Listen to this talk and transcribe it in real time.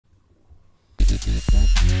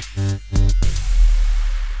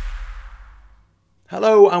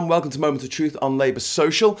Hello and welcome to Moment of Truth on Labour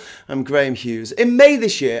Social. I'm Graham Hughes. In May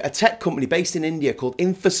this year, a tech company based in India called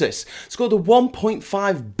Infosys scored a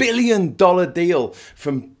 $1.5 billion deal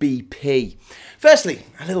from BP. Firstly,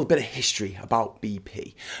 a little bit of history about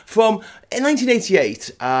BP. From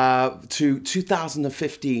 1988 to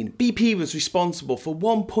 2015, BP was responsible for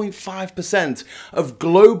 1.5% of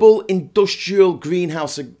global industrial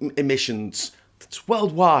greenhouse emissions. That's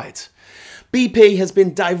worldwide. BP has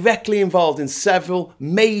been directly involved in several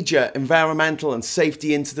major environmental and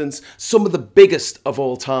safety incidents, some of the biggest of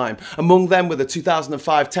all time. Among them were the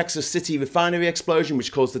 2005 Texas City refinery explosion,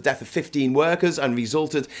 which caused the death of 15 workers and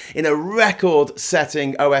resulted in a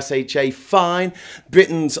record-setting OSHA fine,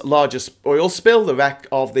 Britain's largest oil spill, the wreck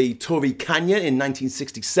of the Torrey Canyon in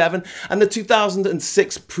 1967, and the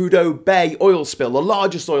 2006 Prudhoe Bay oil spill, the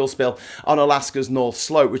largest oil spill on Alaska's North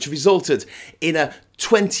Slope, which resulted in a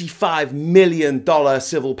 $25 million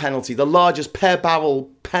civil penalty, the largest per barrel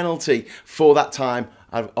penalty for that time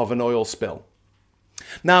of an oil spill.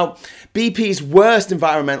 Now, BP's worst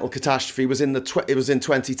environmental catastrophe was in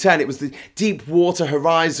 2010. It was the Deepwater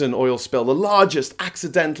Horizon oil spill, the largest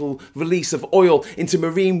accidental release of oil into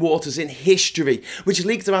marine waters in history, which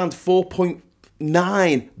leaked around 4.9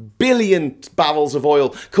 billion barrels of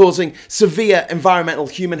oil, causing severe environmental,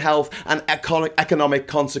 human health and economic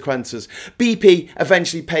consequences. BP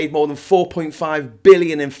eventually paid more than 4.5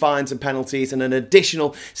 billion in fines and penalties and an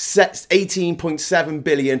additional 18.7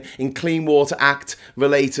 billion in Clean Water Act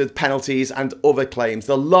related penalties and other claims,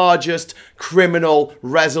 the largest criminal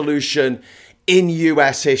resolution in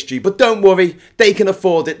US history. But don't worry, they can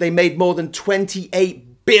afford it. They made more than $28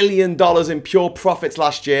 billion in pure profits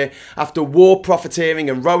last year after war profiteering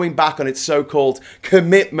and rowing back on its so-called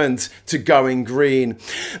commitment to going green.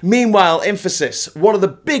 Meanwhile, Infosys, one of the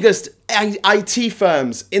biggest IT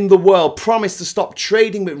firms in the world, promised to stop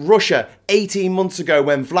trading with Russia 18 months ago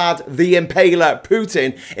when Vlad the Impaler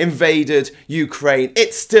Putin invaded Ukraine.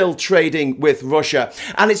 It's still trading with Russia.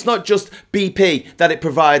 And it's not just BP that it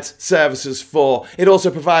provides services for. It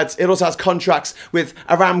also has contracts with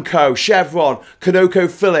Aramco, Chevron,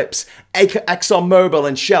 ConocoPhillips, ExxonMobil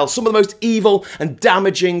and Shell, some of the most evil and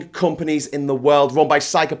damaging companies in the world, run by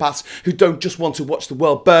psychopaths who don't just want to watch the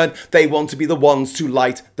world burn, they want to be the ones to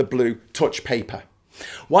light the blue touch paper.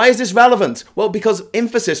 Why is this relevant? Well, because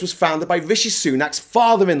Infosys was founded by Rishi Sunak's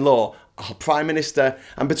father-in-law, our Prime Minister,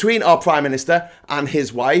 and between our Prime Minister and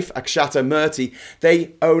his wife, Akshata Murthy,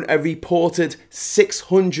 they own a reported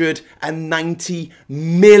 £690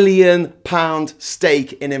 million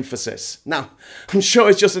stake in Infosys. Now, I'm sure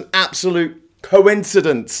it's just an absolute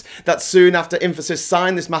coincidence that soon after Infosys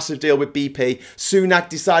signed this massive deal with BP, Sunak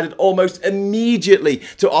decided almost immediately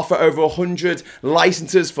to offer over 100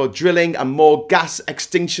 licenses for drilling and more gas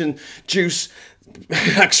extinction juice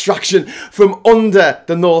extraction from under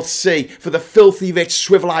the North Sea for the filthy rich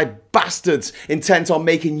swivel-eyed bastards intent on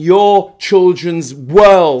making your children's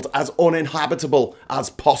world as uninhabitable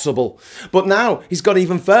as possible. But now he's gone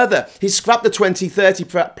even further. He's scrapped the 2030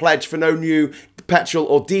 pledge for no new petrol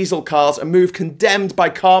or diesel cars, a move condemned by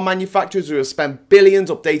car manufacturers who have spent billions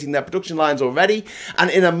updating their production lines already, and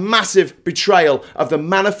in a massive betrayal of the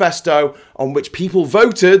manifesto on which people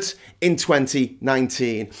voted in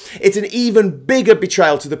 2019. It's an even bigger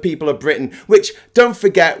betrayal to the people of Britain, which, don't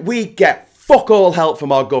forget, we get fuck all help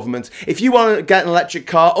from our government. If you want to get an electric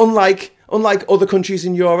car, unlike other countries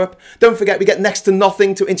in Europe, don't forget we get next to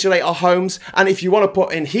nothing to insulate our homes. And if you want to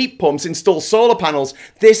put in heat pumps, install solar panels,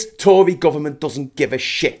 this Tory government doesn't give a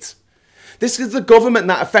shit. This is the government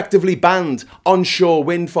that effectively banned onshore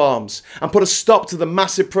wind farms and put a stop to the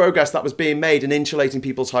massive progress that was being made in insulating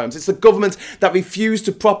people's homes. It's the government that refused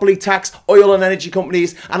to properly tax oil and energy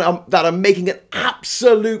companies and that are making an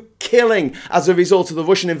absolute killing as a result of the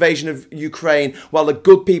Russian invasion of Ukraine, while the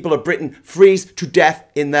good people of Britain freeze to death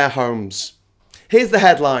in their homes. Here's the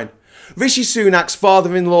headline. Rishi Sunak's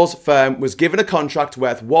father-in-law's firm was given a contract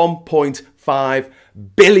worth $1.5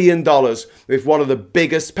 billion with one of the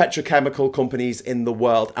biggest petrochemical companies in the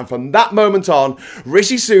world. And from that moment on,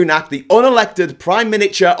 Rishi Sunak, the unelected Prime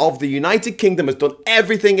Minister of the United Kingdom, has done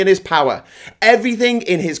everything in his power, everything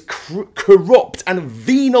in his corrupt and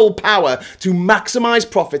venal power to maximise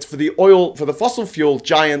profits for the fossil fuel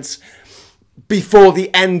giants before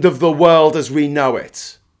the end of the world as we know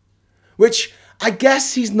it. Which I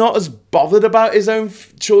guess he's not as bothered about his own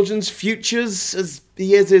children's futures as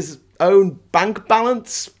he is his own bank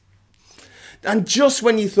balance. And just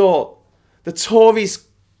when you thought the Tories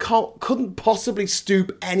couldn't possibly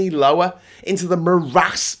stoop any lower into the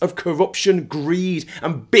morass of corruption, greed,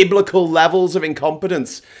 and biblical levels of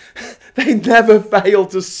incompetence. They never fail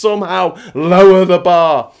to somehow lower the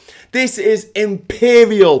bar. This is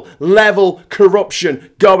imperial level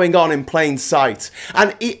corruption going on in plain sight.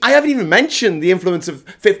 And I haven't even mentioned the influence of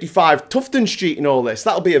 55 Tufton Street in all this.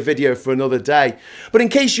 That'll be a video for another day. But in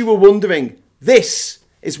case you were wondering, this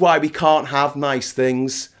is why we can't have nice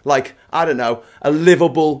things like, I don't know, a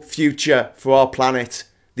livable future for our planet,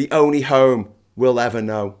 the only home we'll ever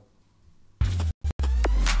know.